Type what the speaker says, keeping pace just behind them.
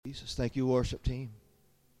Jesus. Thank you, worship team.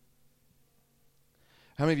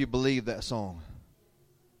 How many of you believe that song?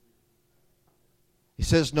 He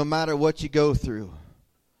says, no matter what you go through,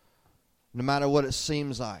 no matter what it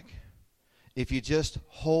seems like, if you just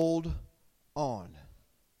hold on,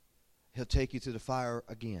 He'll take you to the fire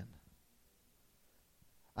again.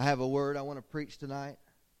 I have a word I want to preach tonight.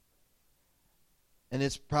 And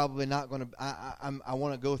it's probably not going to, I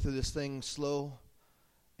want to go through this thing slow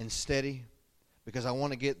and steady because I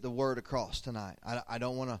want to get the word across tonight. I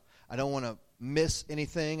don't want to miss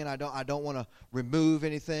anything, and I don't want to remove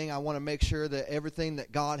anything. I want to make sure that everything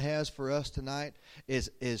that God has for us tonight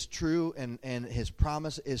is true, and His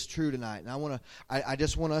promise is true tonight. And I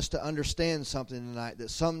just want us to understand something tonight, that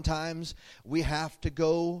sometimes we have to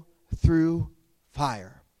go through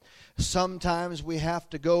fire. Sometimes we have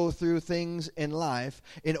to go through things in life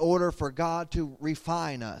in order for God to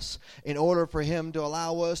refine us, in order for Him to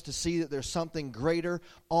allow us to see that there's something greater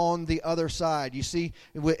on the other side. You see,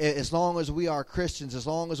 as long as we are Christians, as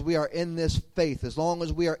long as we are in this faith, as long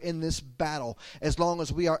as we are in this battle, as long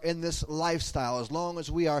as we are in this lifestyle, as long as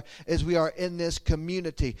we are in this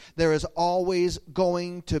community, there is always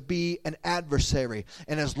going to be an adversary.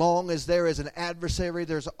 And as long as there is an adversary,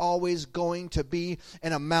 there's always going to be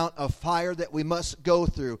an amount of fire that we must go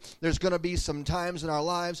through. There's going to be some times in our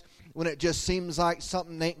lives when it just seems like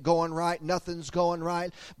something ain't going right, nothing's going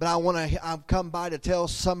right. But I've come by to tell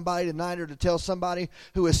somebody tonight, or to tell somebody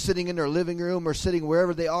who is sitting in their living room or sitting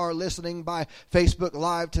wherever they are listening by Facebook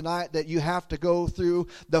Live tonight, that you have to go through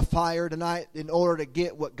the fire tonight in order to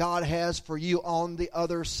get what God has for you on the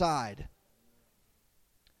other side.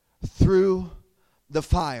 Through the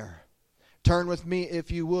fire. Turn with me, if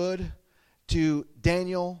you would, to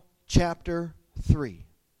Daniel chapter 3.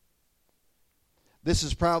 This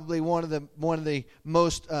is probably one of the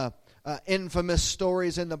most infamous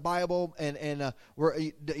stories in the Bible, and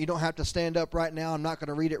you don't have to stand up right now. I'm not going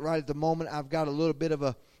to read it right at the moment. I've got a little bit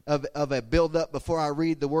of a build up before I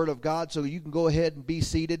read the Word of God, so you can go ahead and be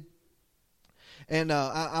seated. And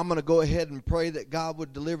I'm going to go ahead and pray that God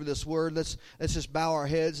would deliver this word. Let's just bow our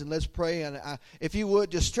heads and let's pray. And if you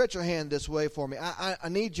would, just stretch your hand this way for me.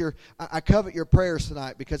 I covet your prayers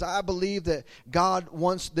tonight, because I believe that God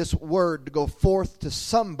wants this word to go forth to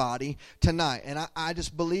somebody tonight. And I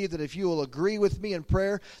just believe that if you will agree with me in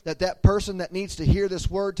prayer, that person that needs to hear this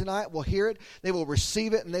word tonight will hear it. They will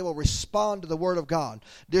receive it, and they will respond to the word of God.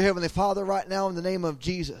 Dear Heavenly Father, right now in the name of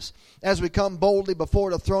Jesus, as we come boldly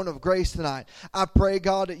before the throne of grace tonight, I pray,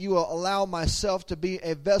 God, that you will allow myself to be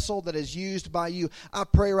a vessel that is used by you. I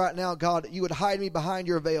pray right now, God, that you would hide me behind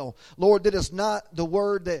your veil. Lord, that is not the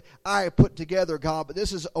word that I put together, God, but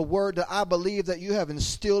this is a word that I believe that you have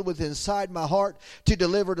instilled within inside my heart to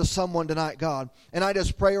deliver to someone tonight, God. And I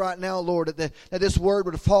just pray right now, Lord, that this word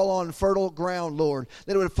would fall on fertile ground, Lord,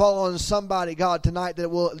 that it would fall on somebody, God, tonight that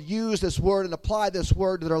will use this word and apply this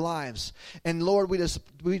word to their lives. And Lord, we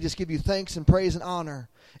just give you thanks and praise and honor.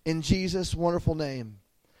 In Jesus' wonderful name,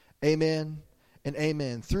 amen and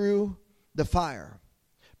amen. Through the fire.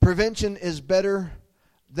 Prevention is better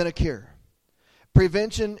than a cure.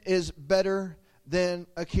 Prevention is better than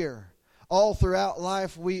a cure. All throughout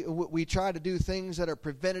life, we try to do things that are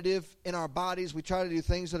preventative in our bodies. We try to do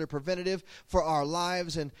things that are preventative for our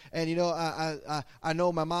lives. And you know, I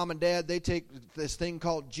know my mom and dad, they take this thing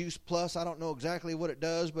called Juice Plus. I don't know exactly what it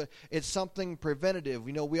does, but it's something preventative.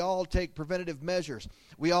 You know, we all take preventative measures.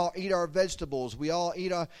 We all eat our vegetables. We all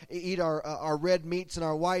eat our red meats and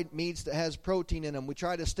our white meats that has protein in them. We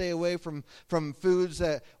try to stay away from foods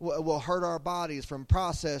that will hurt our bodies, from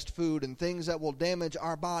processed food and things that will damage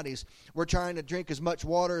our bodies. We're trying to drink as much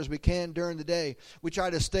water as we can during the day. We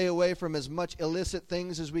try to stay away from as much illicit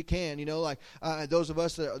things as we can. You know, like those of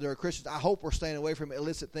us that are Christians, I hope we're staying away from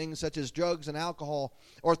illicit things such as drugs and alcohol,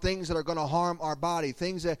 or things that are going to harm our body,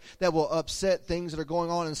 things that will upset things that are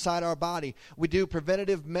going on inside our body. We take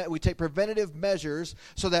preventative measures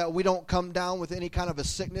so that we don't come down with any kind of a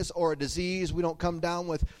sickness or a disease. We don't come down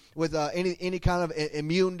with any kind of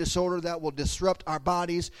immune disorder that will disrupt our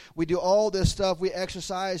bodies. We do all this stuff. We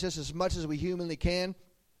exercise just as much as we humanly can.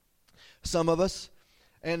 Some of us,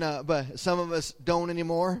 but some of us don't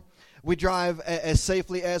anymore. We drive as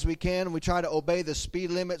safely as we can. We try to obey the speed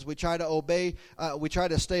limits. We try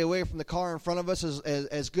to stay away from the car in front of us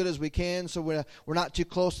as good as we can, so we're not too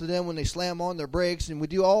close to them when they slam on their brakes. And we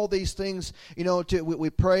do all these things, you know, we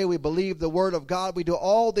pray, we believe the Word of God. We do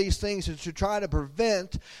all these things to try to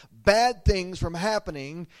prevent bad things from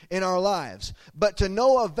happening in our lives. But to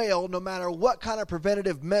no avail, no matter what kind of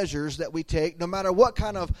preventative measures that we take, no matter what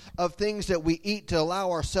kind of things that we eat to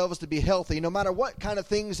allow ourselves to be healthy, no matter what kind of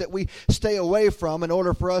things that we stay away from in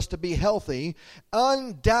order for us to be healthy,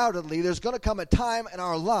 undoubtedly there's going to come a time in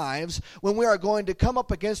our lives when we are going to come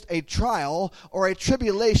up against a trial or a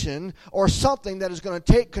tribulation or something that is going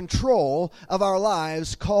to take control of our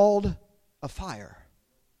lives called a fire.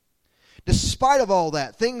 Despite of all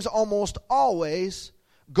that, things almost always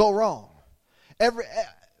go wrong.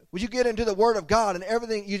 When you get into the Word of God and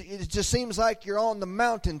everything, it just seems like you're on the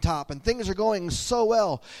mountaintop and things are going so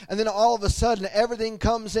well. And then all of a sudden, everything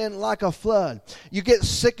comes in like a flood. You get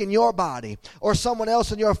sick in your body, or someone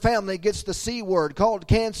else in your family gets the C word called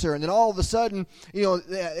cancer. And then all of a sudden,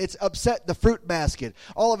 it's upset the fruit basket.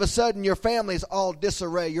 All of a sudden, your family's all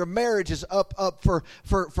disarray. Your marriage is up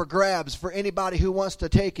for grabs for anybody who wants to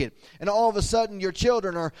take it. And all of a sudden, your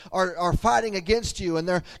children are fighting against you, and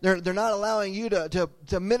they're not allowing you to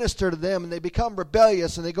minister to them, and they become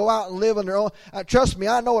rebellious and they go out and live on their own. Trust me,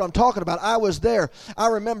 I know what I'm talking about. I was there. I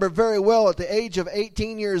remember very well at the age of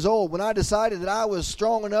 18 years old when I decided that I was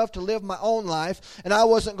strong enough to live my own life, and I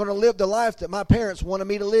wasn't going to live the life that my parents wanted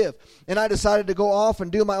me to live. And I decided to go off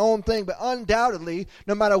and do my own thing. But undoubtedly,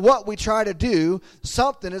 no matter what we try to do,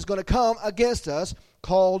 something is going to come against us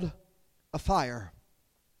called a fire.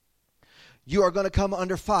 You are going to come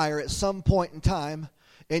under fire at some point in time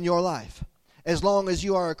in your life. As long as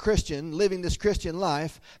you are a Christian, living this Christian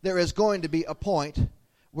life, there is going to be a point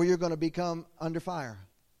where you're going to become under fire.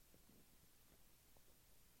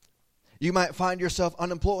 You might find yourself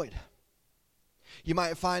unemployed. You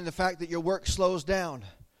might find the fact that your work slows down.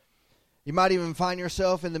 You might even find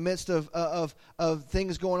yourself in the midst of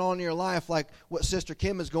things going on in your life, like what Sister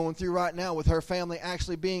Kim is going through right now with her family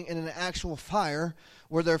actually being in an actual fire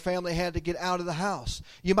where their family had to get out of the house.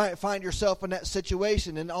 You might find yourself in that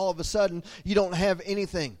situation, and all of a sudden you don't have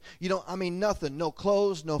anything. Nothing. No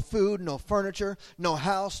clothes, no food, no furniture, no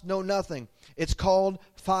house, no nothing. It's called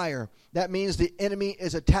fire. That means the enemy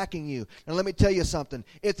is attacking you. And let me tell you something.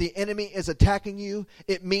 If the enemy is attacking you,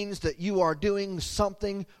 it means that you are doing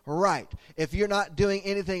something right. If you're not doing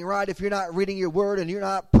anything right, if you're not reading your word and you're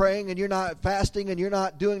not praying and you're not fasting and you're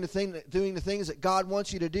not doing the things that God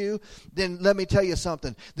wants you to do, then let me tell you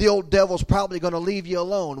something. The old devil's probably going to leave you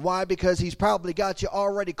alone. Why? Because he's probably got you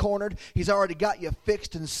already cornered. He's already got you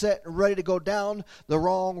fixed and set and ready to go down the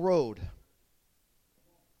wrong road.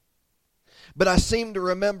 But I seem to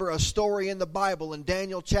remember a story in the Bible in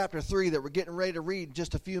Daniel chapter 3 that we're getting ready to read in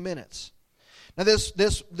just a few minutes. Now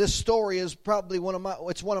this story is probably one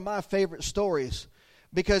of my favorite stories,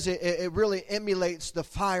 because it really emulates the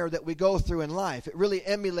fire that we go through in life. It really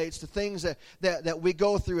emulates the things that we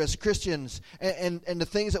go through as Christians, and the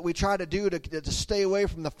things that we try to do to stay away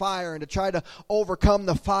from the fire and to try to overcome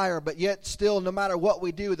the fire. But yet still, no matter what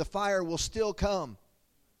we do, the fire will still come.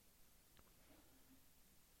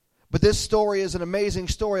 But this story is an amazing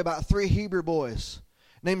story about 3 Hebrew boys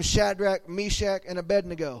named Shadrach, Meshach, and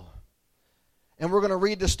Abednego. And we're going to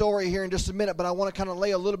read the story here in just a minute, but I want to kind of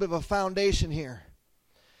lay a little bit of a foundation here.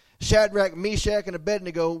 Shadrach, Meshach, and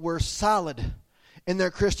Abednego were solid in their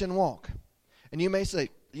Christian walk. And you may say,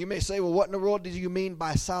 well, what in the world did you mean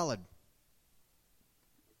by solid?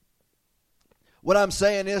 What I'm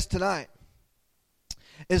saying is tonight,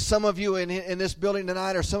 is some of you in this building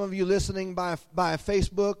tonight, or some of you listening by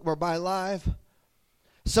Facebook or by live,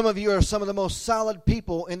 some of you are some of the most solid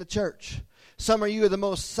people in the church. Some of you are the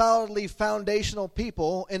most solidly foundational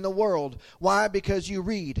people in the world. Why? Because you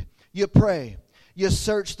read, you pray, you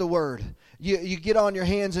search the Word. You get on your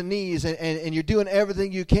hands and knees and you're doing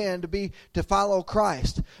everything you can to follow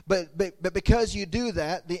Christ. But because you do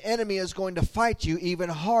that, the enemy is going to fight you even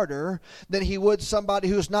harder than he would somebody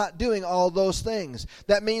who's not doing all those things.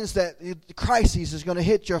 That means that crises is going to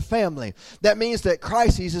hit your family. That means that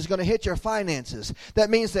crises is going to hit your finances. That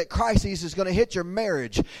means that crises is going to hit your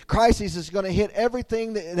marriage. Crises is going to hit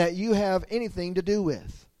everything that you have anything to do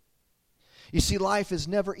with. You see, life is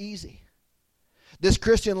never easy. This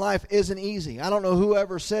Christian life isn't easy. I don't know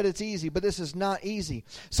whoever said it's easy, but this is not easy.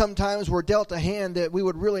 Sometimes we're dealt a hand that we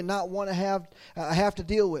would really not want to have to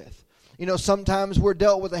deal with. Sometimes we're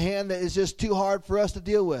dealt with a hand that is just too hard for us to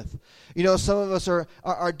deal with. Some of us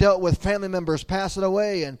are dealt with family members passing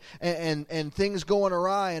away and things going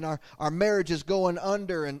awry, and our marriage is going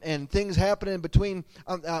under, and things happening between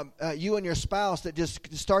you and your spouse that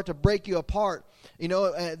just start to break you apart.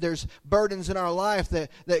 There's burdens in our life that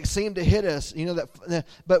seem to hit us,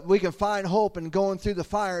 but we can find hope in going through the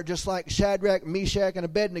fire just like Shadrach, Meshach, and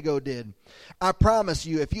Abednego did. I promise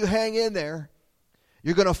you, if you hang in there,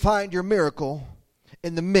 you're going to find your miracle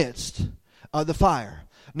in the midst of the fire.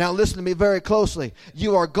 Now listen to me very closely.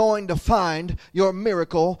 You are going to find your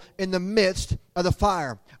miracle in the midst of the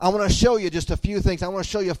fire. I want to show you just a few things. I want to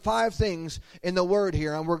show you 5 things in the Word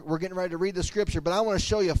here. And we're getting ready to read the Scripture. But I want to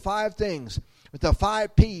show you 5 things with the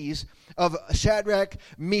 5 P's of Shadrach,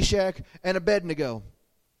 Meshach, and Abednego.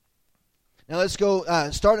 Now let's go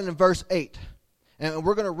starting in verse 8. And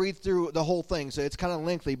we're going to read through the whole thing, so it's kind of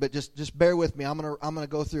lengthy, but just bear with me. I'm going to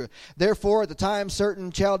go through it. Therefore, at the time,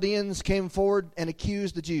 certain Chaldeans came forward and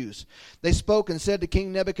accused the Jews. They spoke and said to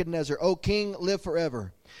King Nebuchadnezzar, O king, live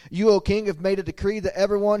forever. You, O king, have made a decree that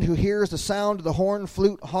everyone who hears the sound of the horn,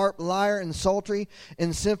 flute, harp, lyre, and psaltery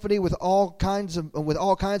in symphony with all kinds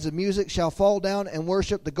of music shall fall down and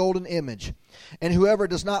worship the golden image. And whoever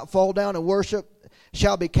does not fall down and worship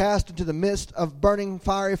shall be cast into the midst of burning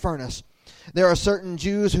fiery furnace. There are certain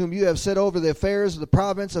Jews whom you have set over the affairs of the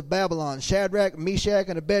province of Babylon, Shadrach, Meshach,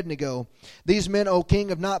 and Abednego. These men, O king,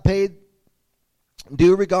 have not paid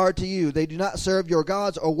due regard to you. They do not serve your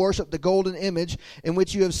gods or worship the golden image in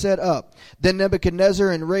which you have set up. Then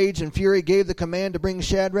Nebuchadnezzar, in rage and fury, gave the command to bring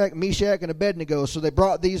Shadrach, Meshach, and Abednego. So they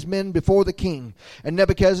brought these men before the king. And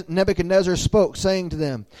Nebuchadnezzar spoke, saying to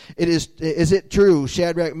them, Is it true,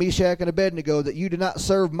 Shadrach, Meshach, and Abednego, that you do not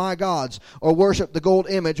serve my gods or worship the gold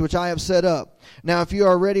image which I have set up? Now if you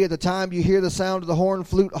are ready at the time you hear the sound of the horn,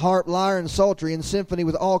 flute, harp, lyre, and psaltery in symphony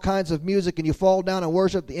with all kinds of music, and you fall down and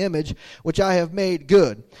worship the image which I have made,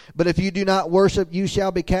 good. But if you do not worship, you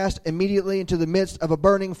shall be cast immediately into the midst of a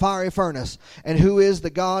burning fiery furnace. And who is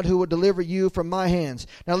the God who will deliver you from my hands?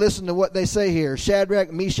 Now listen to what they say here.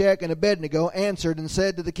 Shadrach, Meshach, and Abednego answered and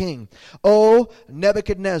said to the king, O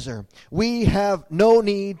Nebuchadnezzar, we have no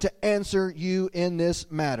need to answer you in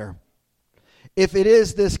this matter. If it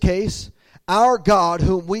is this case, our God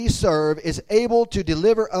whom we serve is able to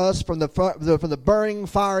deliver us from the burning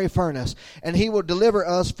fiery furnace, and he will deliver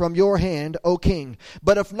us from your hand, O king.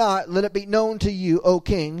 But if not, let it be known to you, O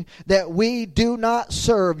king, that we do not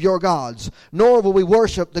serve your gods, nor will we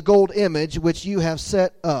worship the gold image which you have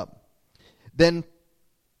set up. Then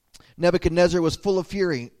Nebuchadnezzar was full of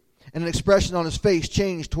fury, and an expression on his face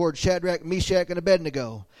changed toward Shadrach, Meshach, and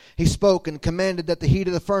Abednego. He spoke and commanded that the heat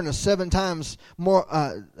of the furnace 7 times more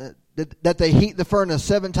that they heat the furnace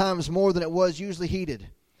 7 times more than it was usually heated.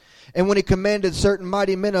 And when he commanded certain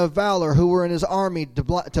mighty men of valor who were in his army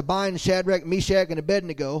to bind Shadrach, Meshach, and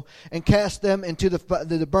Abednego and cast them into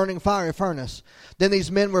the burning fiery furnace. Then these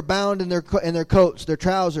men were bound in their coats, their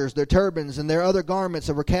trousers, their turbans, and their other garments,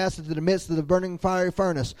 and were cast into the midst of the burning fiery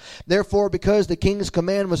furnace. Therefore, because the king's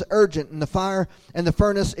command was urgent, and the fire and the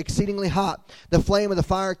furnace exceedingly hot, the flame of the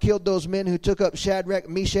fire killed those men who took up Shadrach,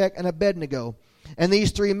 Meshach, and Abednego. And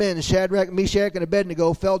these 3 men, Shadrach, Meshach, and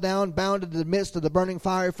Abednego, fell down, bound into the midst of the burning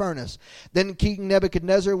fiery furnace. Then King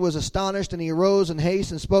Nebuchadnezzar was astonished, and he arose in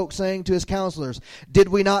haste and spoke, saying to his counselors, Did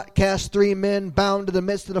we not cast 3 men bound to the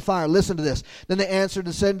midst of the fire? Listen to this. Then they answered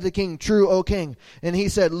and said to the king, True, O king. And he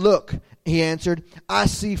said, Look, he answered, I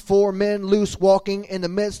see 4 men loose walking in the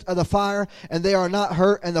midst of the fire, and they are not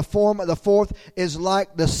hurt, and the form of the 4th is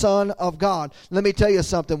like the Son of God. Let me tell you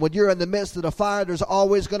something. When you're in the midst of the fire, there's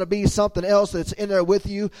always going to be something else that's in there with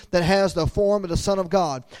you that has the form of the Son of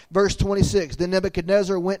God. Verse 26, Then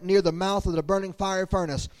Nebuchadnezzar went near the mouth of the burning fiery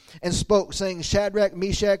furnace and spoke, saying, Shadrach,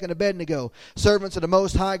 Meshach, and Abednego, servants of the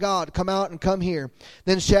Most High God, come out and come here.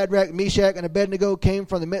 Then Shadrach, Meshach, and Abednego came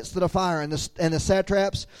from the midst of the fire, and the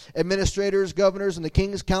satraps, administrators, governors, and the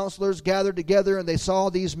king's counselors gathered together, and they saw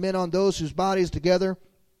these men on those whose bodies together.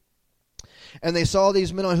 And they saw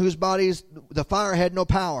these men on whose bodies the fire had no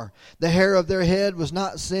power. The hair of their head was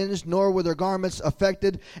not singed, nor were their garments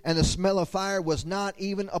affected, and the smell of fire was not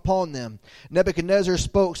even upon them. Nebuchadnezzar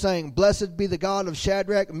spoke, saying, Blessed be the God of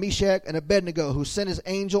Shadrach, Meshach, and Abednego, who sent his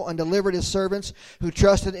angel and delivered his servants, who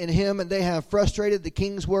trusted in him, and they have frustrated the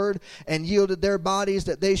king's word, and yielded their bodies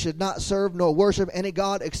that they should not serve nor worship any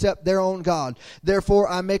god except their own God. Therefore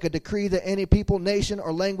I make a decree that any people, nation,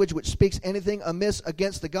 or language which speaks anything amiss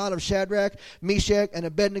against the God of Shadrach, Meshach, and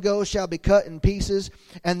Abednego shall be cut in pieces,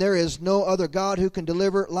 and there is no other God who can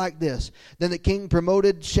deliver like this. Then the king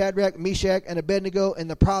promoted Shadrach, Meshach, and Abednego in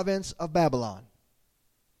the province of Babylon.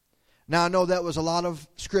 Now I know that was a lot of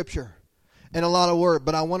scripture and a lot of word,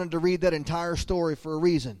 but I wanted to read that entire story for a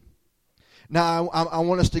reason. Now, I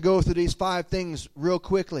want us to go through these 5 things real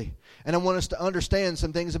quickly, and I want us to understand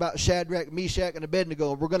some things about Shadrach, Meshach, and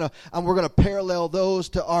Abednego. We're gonna parallel those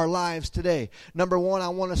to our lives today. Number 1, I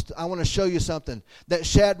want to show you something, that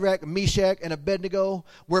Shadrach, Meshach, and Abednego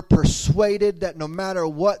were persuaded that no matter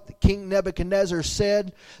what King Nebuchadnezzar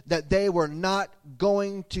said, that they were not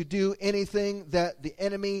going to do anything that the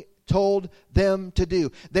enemy told them to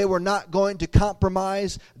do. They were not going to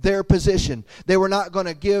compromise their position. They were not going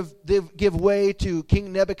to give way to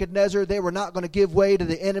King Nebuchadnezzar. They were not going to give way to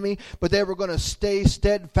the enemy, but they were going to stay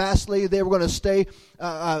steadfastly. They were going to stay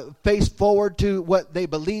face forward to what they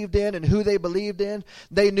believed in and who they believed in.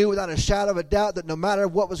 They knew without a shadow of a doubt that no matter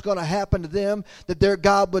what was going to happen to them, that their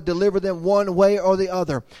God would deliver them one way or the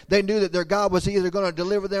other. They knew that their God was either going to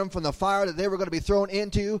deliver them from the fire that they were going to be thrown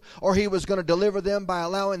into, or he was going to deliver them by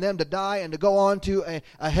allowing them to die and to go on to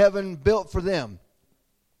a heaven built for them.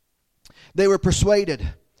 They were persuaded.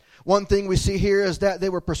 One thing we see here is that they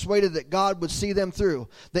were persuaded that God would see them through.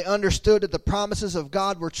 They understood that the promises of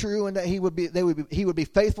God were true and that he would be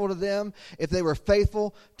faithful to them if they were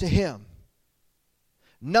faithful to him.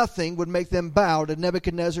 Nothing would make them bow to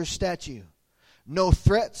Nebuchadnezzar's statue. No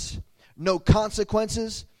threats, no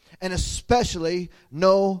consequences, and especially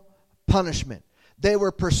no punishment. They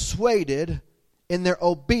were persuaded in their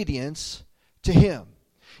obedience to him.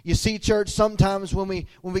 You see, church, sometimes when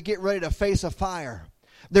we get ready to face a fire,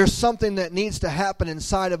 there's something that needs to happen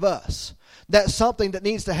inside of us. That something that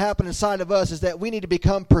needs to happen inside of us is that we need to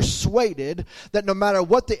become persuaded that no matter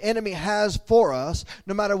what the enemy has for us,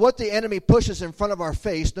 no matter what the enemy pushes in front of our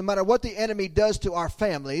face, no matter what the enemy does to our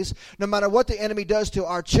families, no matter what the enemy does to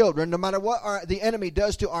our children, no matter what the enemy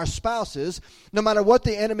does to our spouses, no matter what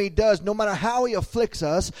the enemy does, no matter how he afflicts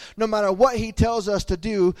us, no matter what he tells us to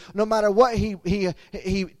do, no matter what he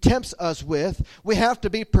tempts us with, we have to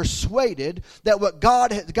be persuaded that what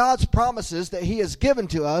God's promises that he has given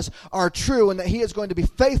to us are true, and that he is going to be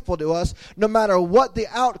faithful to us no matter what the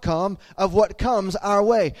outcome of what comes our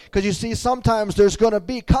way. Because you see, sometimes there's going to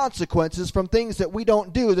be consequences from things that we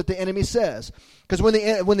don't do that the enemy says. Because when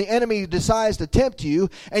the enemy decides to tempt you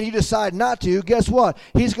and you decide not to, guess what?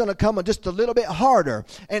 He's going to come just a little bit harder,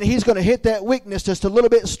 and he's going to hit that weakness just a little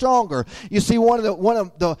bit stronger. You see, one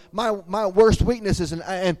of my worst weaknesses,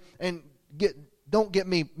 don't get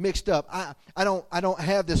me mixed up. I don't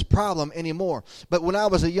have this problem anymore. But when I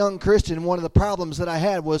was a young Christian, one of the problems that I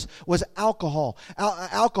had was alcohol.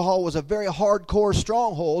 Alcohol was a very hardcore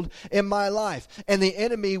stronghold in my life. And the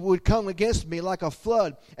enemy would come against me like a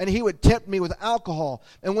flood, and he would tempt me with alcohol.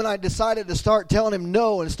 And when I decided to start telling him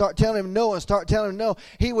no,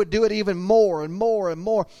 he would do it even more and more and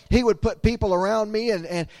more. He would put people around me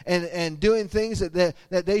and doing things that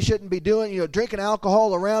they shouldn't be doing, drinking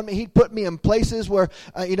alcohol around me. He'd put me in places where,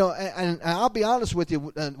 and I'll be honest with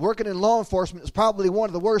you, working in law enforcement is probably one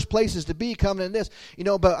of the worst places to be coming in this,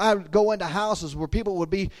 but I would go into houses where people would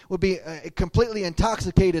be completely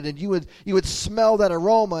intoxicated, and you would smell that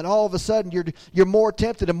aroma, and all of a sudden you're more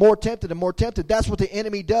tempted and more tempted and more tempted. That's what the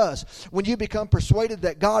enemy does. When you become persuaded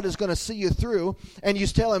that God is going to see you through and you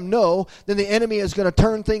tell him no, then the enemy is going to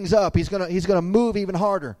turn things up. He's going to move even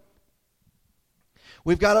harder.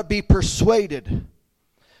 We've got to be persuaded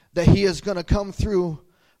that he is going to come through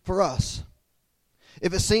for us.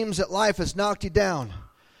 If it seems that life has knocked you down,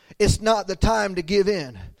 it's not the time to give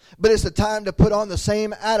in, but it's the time to put on the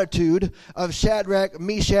same attitude of Shadrach,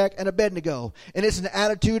 Meshach, and Abednego. And it's an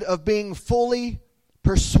attitude of being fully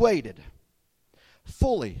persuaded.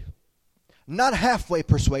 Fully. Not halfway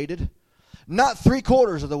persuaded. Not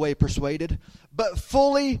 3/4 of the way persuaded, but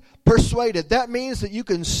fully persuaded. That means that you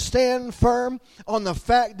can stand firm on the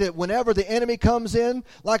fact that whenever the enemy comes in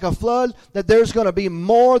like a flood, that there's going to be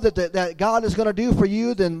more that God is going to do for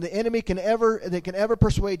you than the enemy can ever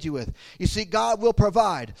persuade you with. You see, God will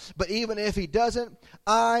provide, but even if he doesn't,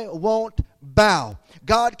 I won't bow.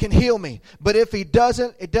 God can heal me, but if he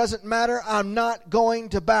doesn't, it doesn't matter. I'm not going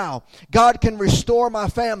to bow. God can restore my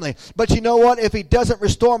family, but you know what? If he doesn't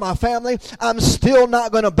restore my family, I'm still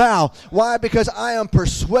not going to bow. Why? Because I am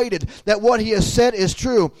persuaded that what he has said is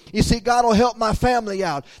true. You see, God will help my family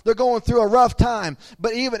out. They're going through a rough time,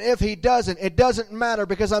 but even if he doesn't, it doesn't matter,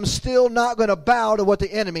 because I'm still not going to bow to what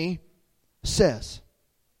the enemy says.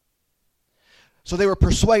 So they were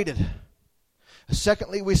persuaded.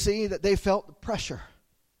 Secondly, we see that they felt pressure.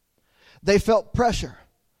 They felt pressure.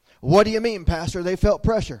 What do you mean, Pastor? They felt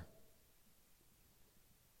pressure.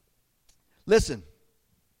 Listen,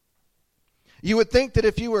 you would think that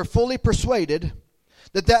if you were fully persuaded,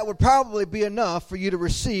 that would probably be enough for you to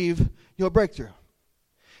receive your breakthrough.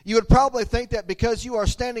 You would probably think that because you are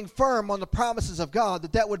standing firm on the promises of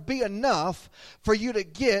God, that would be enough for you to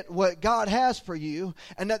get what God has for you,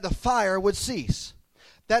 and that the fire would cease.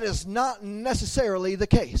 That is not necessarily the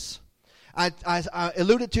case. I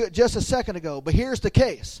alluded to it just a second ago, but here's the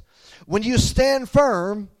case. When you stand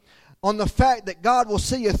firm on the fact that God will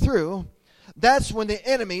see you through, that's when the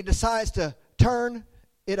enemy decides to turn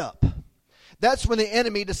it up. That's when the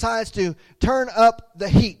enemy decides to turn up the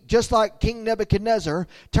heat, just like King Nebuchadnezzar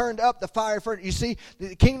turned up the fire furnace. You see,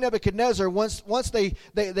 King Nebuchadnezzar, once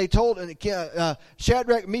they told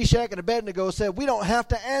Shadrach, Meshach, and Abednego said, we don't have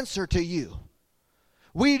to answer to you.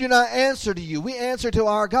 We do not answer to you. We answer to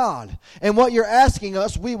our God. And what you're asking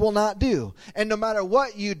us, we will not do. And no matter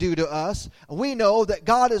what you do to us, we know that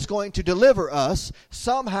God is going to deliver us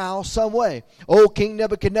somehow, some way. Oh, King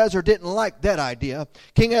Nebuchadnezzar didn't like that idea.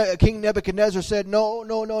 King Nebuchadnezzar said, no.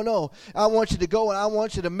 I want you to go and I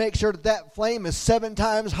want you to make sure that flame is 7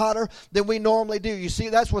 times hotter than we normally do. You see,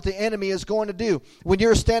 that's what the enemy is going to do. When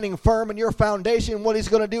you're standing firm in your foundation, what he's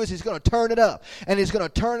going to do is he's going to turn it up. And he's going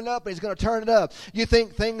to turn it up and he's going to turn it up. You think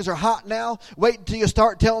things are hot now? Wait until you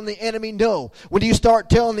start telling the enemy no. When you start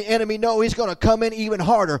telling the enemy no, he's going to come in even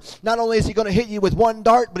harder. Not only is he going to hit you with 1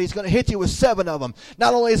 dart, but he's going to hit you with 7 of them.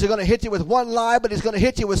 Not only is he going to hit you with 1 lie, but he's going to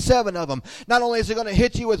hit you with 7 of them. Not only is he going to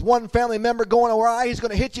hit you with 1 family member going awry, he's going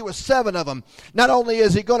to hit you with 7 of them. Not only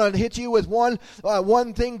is he going to hit you with one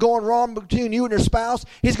thing going wrong between you and your spouse,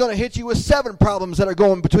 he's going to hit you with 7 problems that are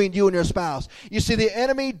going between you and your spouse. You see, the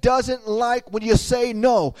enemy doesn't like when you say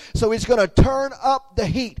no, so he's going to turn up the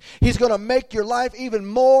heat. He's going to make your life even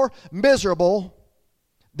more miserable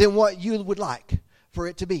than what you would like for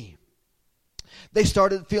it to be. They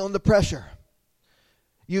started feeling the pressure.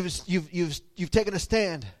 You've taken a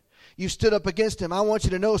stand. You've stood up against him. I want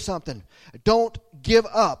you to know something. Don't give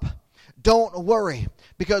up. Don't worry.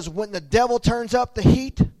 Because when the devil turns up the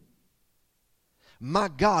heat, my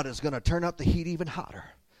God is going to turn up the heat even hotter.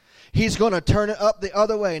 He's going to turn it up the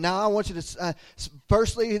other way. Now I want you to,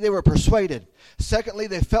 firstly, they were persuaded. Secondly,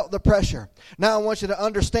 they felt the pressure. Now I want you to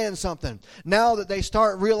understand something. Now that they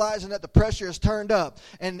start realizing that the pressure is turned up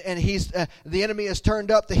and the enemy has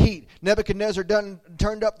turned up the heat. Nebuchadnezzar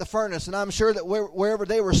turned up the furnace, and I'm sure that wherever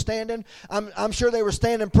they were standing, I'm sure they were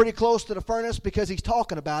standing pretty close to the furnace because he's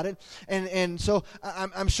talking about it. And so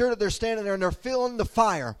I'm sure that they're standing there and they're feeling the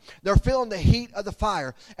fire. They're feeling the heat of the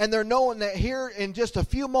fire. And they're knowing that here in just a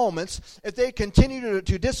few moments, if they continue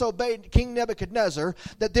to disobey King Nebuchadnezzar,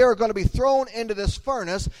 that they're going to be thrown into this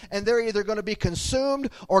furnace and they're either going to be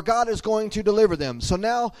consumed or God is going to deliver them. So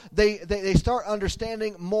now they start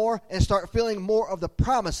understanding more and start feeling more of the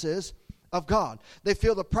promises of God. They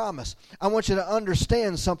feel the promise. I want you to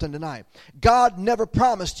understand something tonight. God never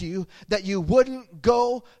promised you that you wouldn't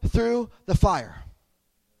go through the fire.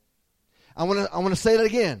 I want to say that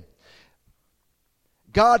again.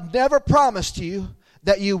 God never promised you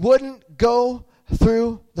that you wouldn't go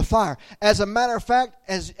through the fire. As a matter of fact,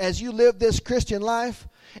 as you live this Christian life,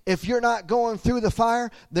 if you're not going through the fire,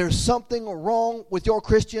 there's something wrong with your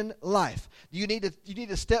Christian life. You need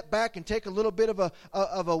to step back and take a little bit of a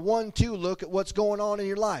 1-2 look at what's going on in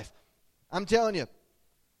your life. I'm telling you,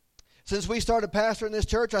 since we started pastoring this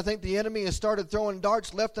church, I think the enemy has started throwing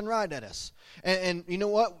darts left and right at us. And you know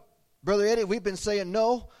what, Brother Eddie, we've been saying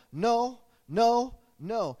no. You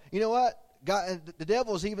know what? God, the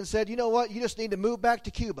devil's even said, you know what, you just need to move back to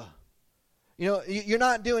Cuba. You know, you're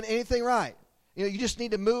not doing anything right. You know, you just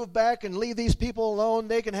need to move back and leave these people alone.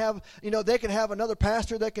 They can have, they can have another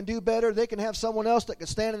pastor that can do better. They can have someone else that can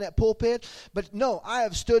stand in that pulpit. But no, I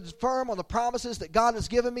have stood firm on the promises that God has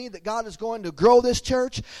given me, that God is going to grow this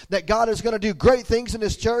church, that God is going to do great things in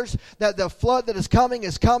this church, that the flood that is coming,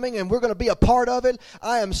 and we're going to be a part of it.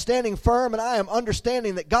 I am standing firm, and I am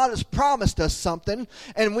understanding that God has promised us something,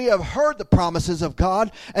 and we have heard the promises of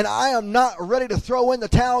God, and I am not ready to throw in the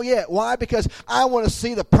towel yet. Why? Because I want to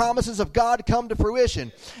see the promises of God come to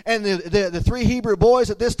fruition. And the 3 Hebrew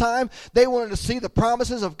boys at this time, they wanted to see the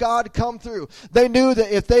promises of God come through. They knew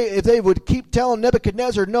that if they would keep telling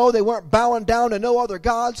Nebuchadnezzar no, they weren't bowing down to no other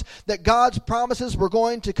gods, that God's promises were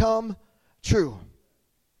going to come true.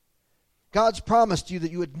 God's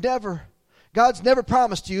never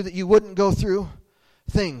promised you that you wouldn't go through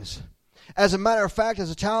things. As a matter of fact, as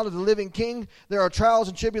a child of the living King, there are trials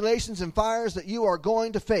and tribulations and fires that you are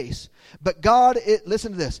going to face. But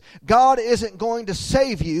listen to this. God isn't going to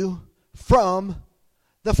save you from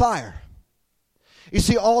the fire. You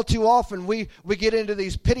see, all too often we get into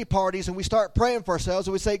these pity parties and we start praying for ourselves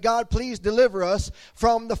and we say, God, please deliver us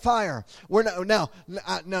from the fire.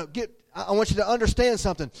 I want you to understand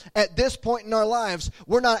something. At this point in our lives,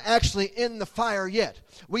 we're not actually in the fire yet.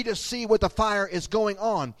 We just see what the fire is going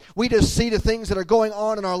on. We just see the things that are going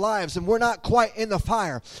on in our lives, and we're not quite in the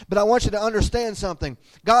fire. But I want you to understand something.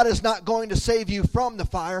 God is not going to save you from the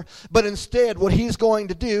fire, but instead what He's going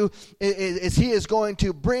to do is He is going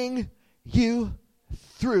to bring you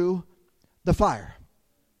through the fire.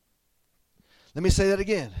 Let me say that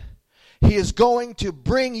again. He is going to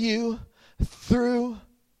bring you through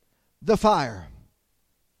the fire.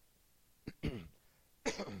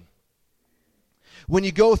 When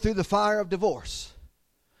you go through the fire of divorce,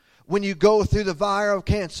 when you go through the fire of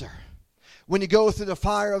cancer, when you go through the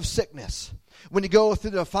fire of sickness, when you go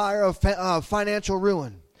through the fire of financial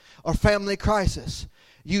ruin or family crisis,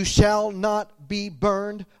 you shall not be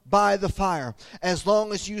burned by the fire. As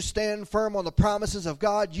long as you stand firm on the promises of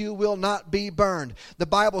God, you will not be burned. The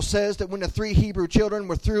Bible says that when the 3 Hebrew children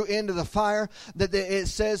were thrown into the fire, that it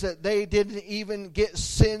says that they didn't even get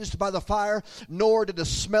singed by the fire, nor did the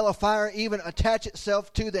smell of fire even attach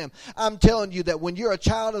itself to them. I'm telling you that when you're a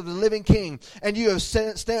child of the living King and you have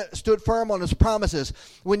stood firm on His promises,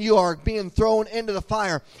 when you are being thrown into the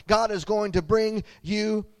fire, God is going to bring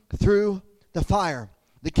you through the fire.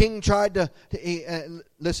 The king tried to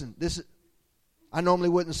listen, I normally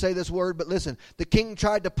wouldn't say this word, but listen. The king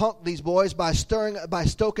tried to punk these boys by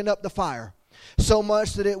stoking up the fire so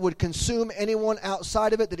much that it would consume anyone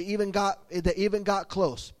outside of it that even got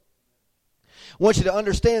close. I want you to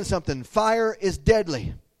understand something. Fire is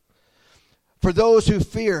deadly for those who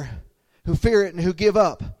fear it and who give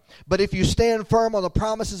up. But if you stand firm on the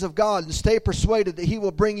promises of God and stay persuaded that He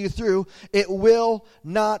will bring you through, it will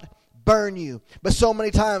not burn you. But so many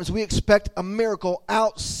times we expect a miracle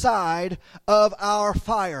outside of our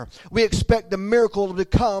fire. We expect the miracle to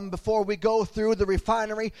come before we go through the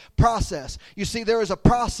refinery process. You see, there is a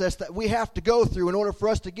process that we have to go through in order for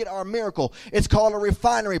us to get our miracle. It's called a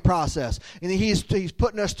refinery process. And He's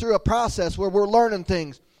putting us through a process where we're learning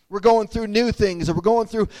things. We're going through new things, and we're going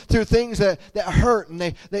through things that hurt. And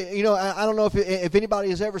they I don't know if anybody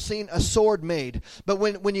has ever seen a sword made, but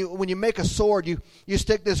when you make a sword, you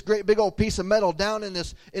stick this great big old piece of metal down in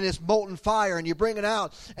this molten fire, and you bring it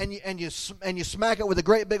out, and you smack it with a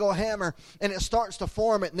great big old hammer, and it starts to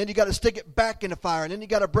form it. And then you got to stick it back in the fire, and then you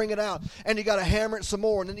got to bring it out, and you got to hammer it some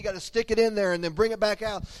more, and then you got to stick it in there, and then bring it back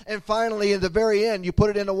out, and finally, at the very end, you put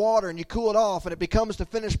it in the water, and you cool it off, and it becomes the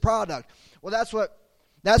finished product. Well, that's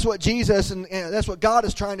what Jesus and that's what God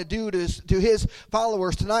is trying to do to His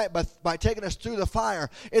followers tonight by taking us through the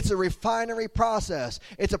fire. It's a refinery process.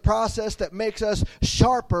 It's a process that makes us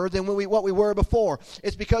sharper than what we were before.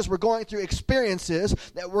 It's because we're going through experiences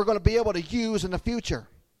that we're going to be able to use in the future.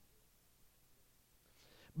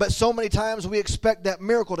 But so many times we expect that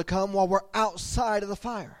miracle to come while we're outside of the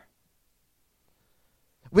fire.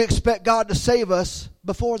 We expect God to save us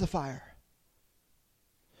before the fire.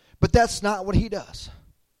 But that's not what He does.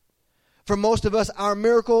 For most of us, our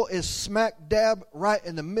miracle is smack dab right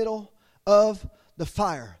in the middle of the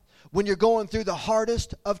fire. When you're going through the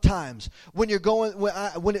hardest of times, when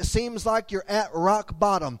it seems like you're at rock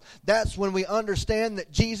bottom, that's when we understand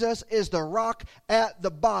that Jesus is the rock at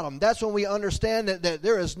the bottom. That's when we understand that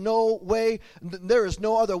there is no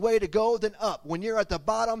other way to go than up. When you're at the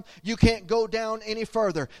bottom, you can't go down any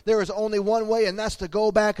further. There is only one way, and that's to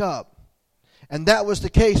go back up. And that was the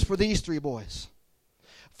case for these 3 boys.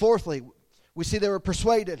 Fourthly, we see they were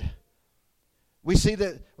persuaded. We see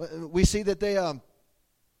that they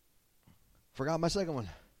forgot my second one.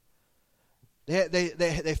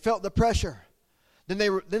 They felt the pressure. Then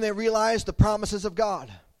they realized the promises of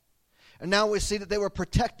God. And now we see that they were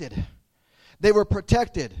protected. They were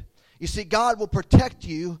protected. You see, God will protect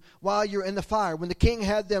you while you're in the fire. When the king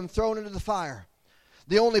had them thrown into the fire,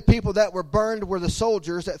 the only people that were burned were the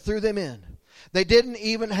soldiers that threw them in. They didn't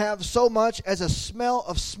even have so much as a smell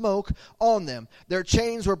of smoke on them. Their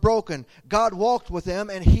chains were broken. God walked with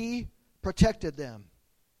them, and He protected them.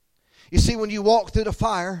 You see, when you walk through the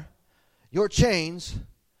fire, your chains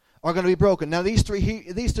are going to be broken. Now, these three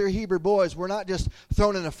Hebrew boys were not just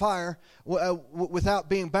thrown in the fire without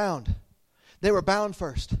being bound. They were bound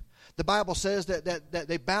first. The Bible says that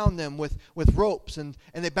they bound them with ropes, and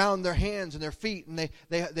they bound their hands and their feet, and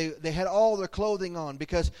they had all their clothing on,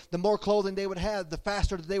 because the more clothing they would have, the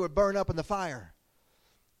faster they would burn up in the fire.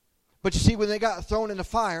 But you see, when they got thrown in the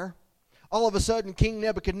fire, all of a sudden King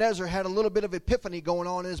Nebuchadnezzar had a little bit of epiphany going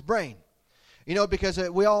on in his brain. You know, because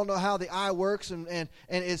we all know how the eye works, and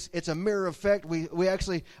it's a mirror effect. We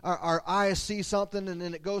actually, our eyes see something, and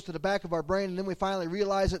then it goes to the back of our brain, and then we finally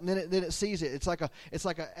realize it, and then it sees it. It's like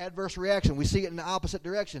an adverse reaction. We see it in the opposite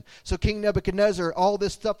direction. So King Nebuchadnezzar, all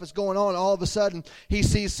this stuff is going on. All of a sudden, he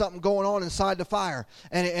sees something going on inside the fire,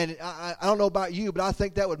 and I don't know about you, but I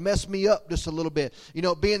think that would mess me up just a little bit. You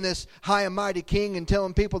know, being this high and mighty king and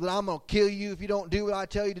telling people that I'm going to kill you if you don't do what I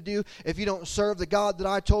tell you to do. If you don't serve the God that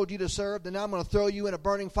I told you to serve, then I'm I'm going to throw you in a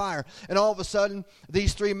burning fire. And all of a sudden,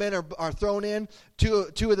 these 3 men are thrown in.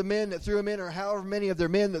 Two of the men that threw him in, or however many of their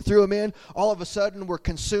men that threw him in, all of a sudden were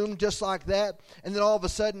consumed just like that. And then all of a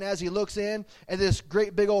sudden, as he looks in at this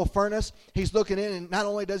great big old furnace, he's looking in, and not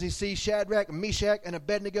only does he see Shadrach, Meshach, and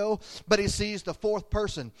Abednego, but he sees the fourth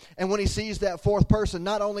person. And when he sees that fourth person,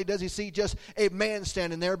 not only does he see just a man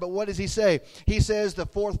standing there, but what does he say? He says the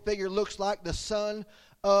fourth figure looks like the Son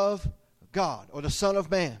of God, or the Son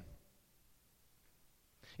of Man.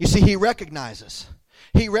 You see, he recognizes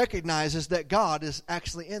that God is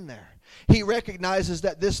actually in there. He recognizes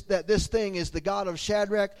that this thing is the God of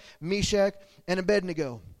Shadrach, Meshach, and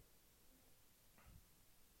Abednego.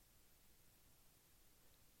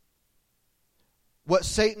 What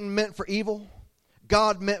Satan meant for evil,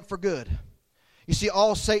 God meant for good. You see,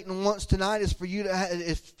 all Satan wants tonight is for you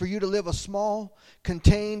to live a small,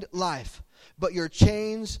 contained life. But your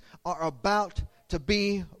chains are about to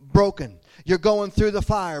be broken. You're going through the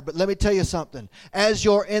fire, but let me tell you something. As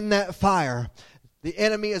you're in that fire, the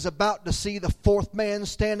enemy is about to see the fourth man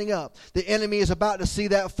standing up. The enemy is about to see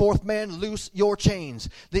that fourth man loose your chains.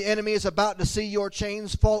 The enemy is about to see your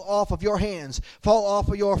chains fall off of your hands, fall off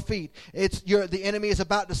of your feet. The enemy is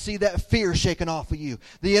about to see that fear shaken off of you.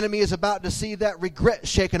 The enemy is about to see that regret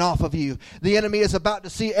shaken off of you. The enemy is about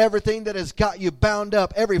to see everything that has got you bound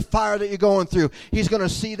up, every fire that you're going through. He's going to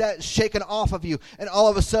see that shaken off of you. And all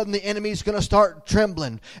of a sudden the enemy's going to start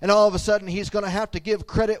trembling. And all of a sudden he's going to have to give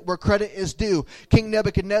credit where credit is due. King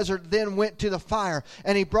Nebuchadnezzar then went to the fire,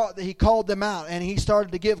 and he called them out, and he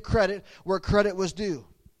started to give credit where credit was due.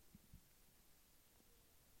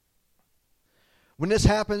 When this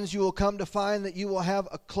happens, you will come to find that you will have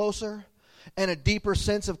a closer and a deeper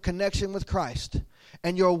sense of connection with Christ,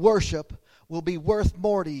 and your worship will be worth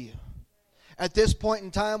more to you. At this point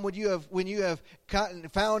in time, when you have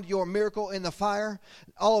found your miracle in the fire,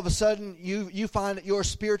 all of a sudden you find that your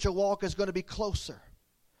spiritual walk is going to be closer.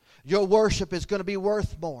 Your worship is going to be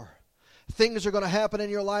worth more. Things are going to happen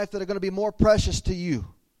in your life that are going to be more precious to you.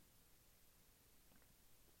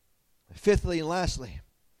 Fifthly and lastly,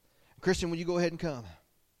 Christian, will you go ahead and come?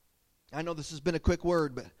 I know this has been a quick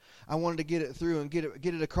word, but I wanted to get it through and get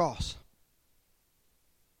it across.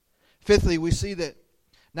 Fifthly, we see that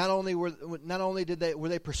not only were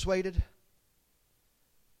they persuaded,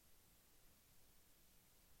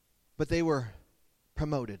 but they were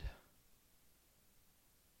promoted.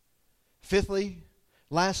 Fifthly,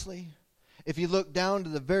 lastly, if you look down to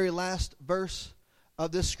the very last verse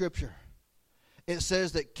of this scripture, it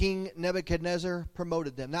says that King Nebuchadnezzar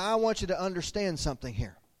promoted them. Now, I want you to understand something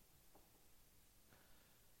here.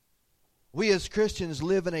 We as Christians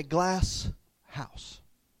live in a glass house.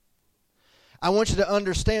 I want you to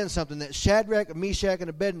understand something, that Shadrach, Meshach, and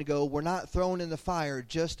Abednego were not thrown in the fire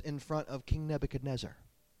just in front of King Nebuchadnezzar.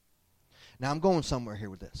 Now, I'm going somewhere here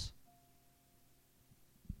with this.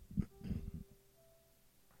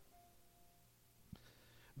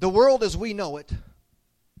 The world as we know it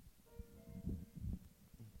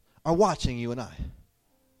are watching you and I.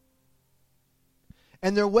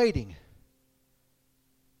 And they're waiting.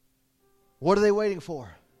 What are they waiting for?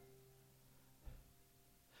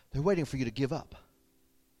 They're waiting for you to give up.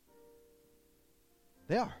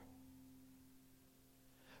 They are.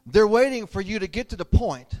 They're waiting for you to get to the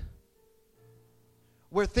point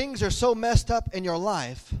where things are so messed up in your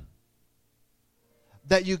life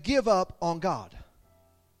that you give up on God.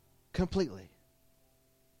 Completely.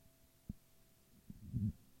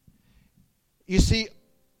 You see,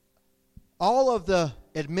 all of the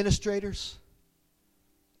administrators,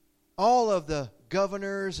 all of the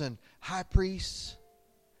governors and high priests,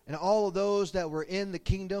 and all of those that were in the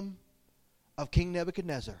kingdom of King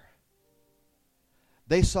Nebuchadnezzar,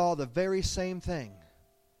 they saw the very same thing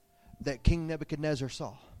that King Nebuchadnezzar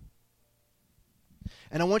saw.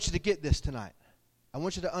 And I want you to get this tonight. I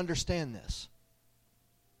want you to understand this.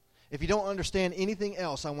 If you don't understand anything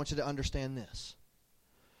else, I want you to understand this.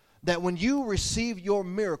 That when you receive your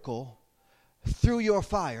miracle through your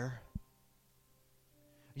fire,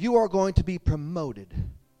 you are going to be promoted.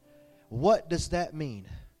 What does that mean?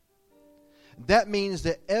 That means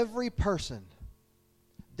that every person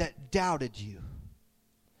that doubted you,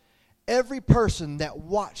 every person that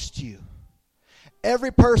watched you,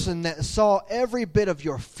 every person that saw every bit of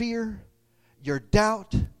your fear, your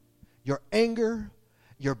doubt, your anger,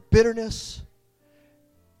 your bitterness,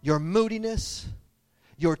 your moodiness,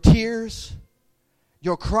 your tears,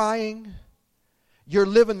 your crying, your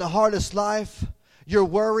living the hardest life, your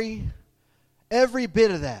worry, every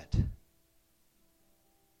bit of that.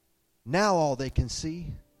 Now all they can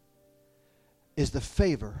see is the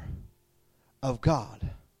favor of God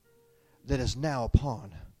that is now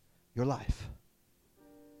upon your life.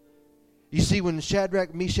 You see, when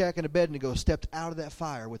Shadrach, Meshach, and Abednego stepped out of that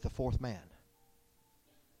fire with the fourth man,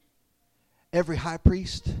 every high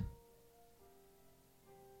priest,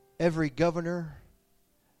 every governor,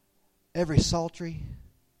 every sultry,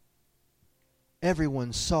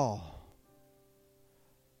 everyone saw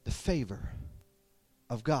the favor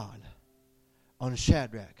of God on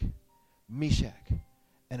Shadrach, Meshach,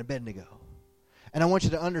 and Abednego. And I want you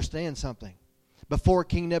to understand something. Before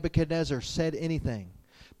King Nebuchadnezzar said anything,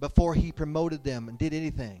 before he promoted them and did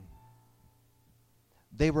anything,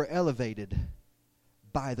 they were elevated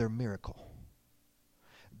by their miracle.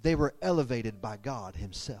 They were elevated by God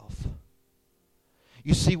Himself.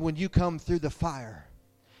 You see, when you come through the fire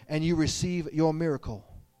and you receive your miracle,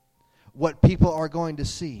 what people are going to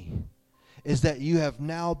see is that you have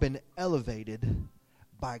now been elevated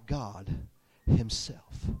by God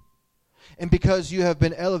Himself. And because you have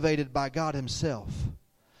been elevated by God Himself,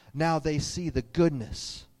 now they see the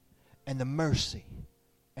goodness and the mercy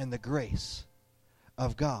and the grace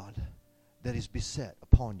of God that is beset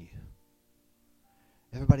upon you.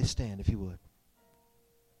 Everybody stand if you would.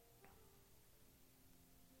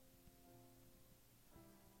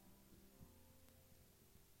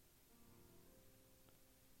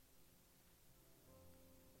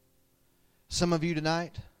 Some of you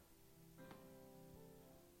tonight,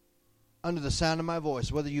 under the sound of my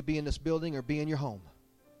voice, whether you be in this building or be in your home,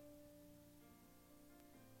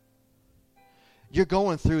 you're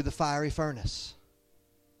going through the fiery furnace.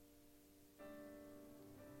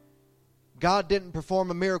 God didn't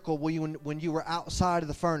perform a miracle when you were outside of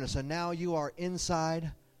the furnace, and now you are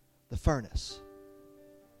inside the furnace.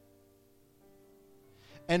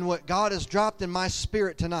 And what God has dropped in my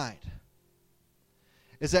spirit tonight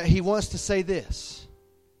is that He wants to say this: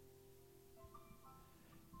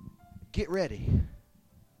 get ready,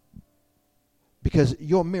 because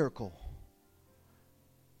your miracle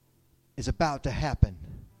is about to happen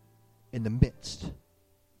in the midst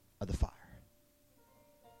of the fire.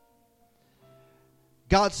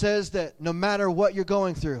 God says that no matter what you're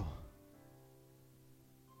going through,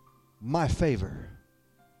 my favor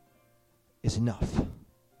is enough.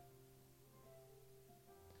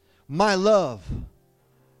 My love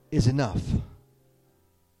is enough.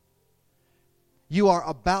 You are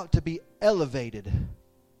about to be elevated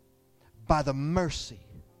by the mercy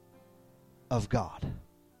of God.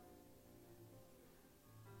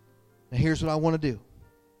 Now here's what I want to do.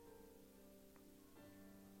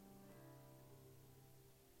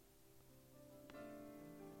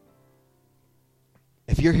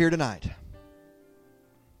 If you're here tonight,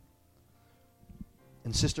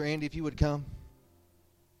 and Sister Andy, if you would come,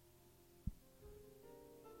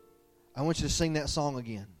 I want you to sing that song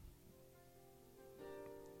again.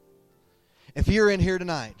 If you're in here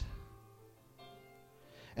tonight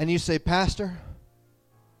and you say, Pastor,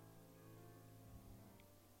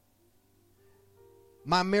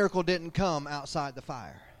 my miracle didn't come outside the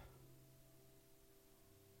fire,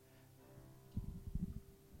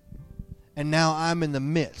 and now I'm in the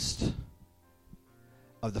midst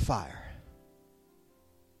of the fire,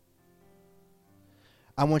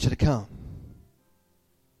 I want you to come,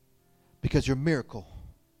 because your miracle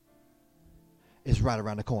is right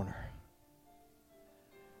around the corner.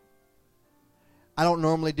 I don't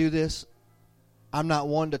normally do this. I'm not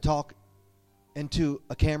one to talk into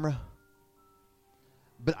a camera.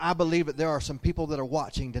 But I believe that there are some people that are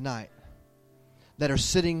watching tonight that are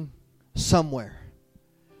sitting somewhere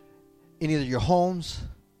in either your homes,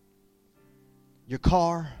 your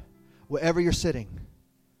car, wherever you're sitting,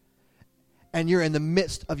 and you're in the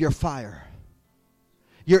midst of your fire.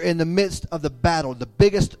 You're in the midst of the battle, the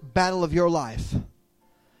biggest battle of your life.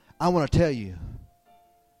 I want to tell you,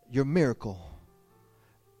 your miracle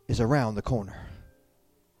is around the corner.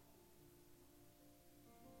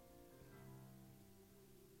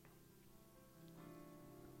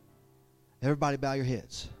 Everybody bow your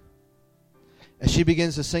heads. As she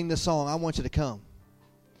begins to sing this song, I want you to come.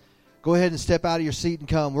 Go ahead and step out of your seat and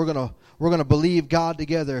come. We're gonna believe God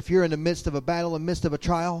together. If you're in the midst of a battle, in the midst of a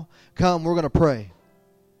trial, come, we're going to pray.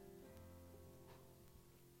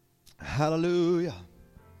 Hallelujah.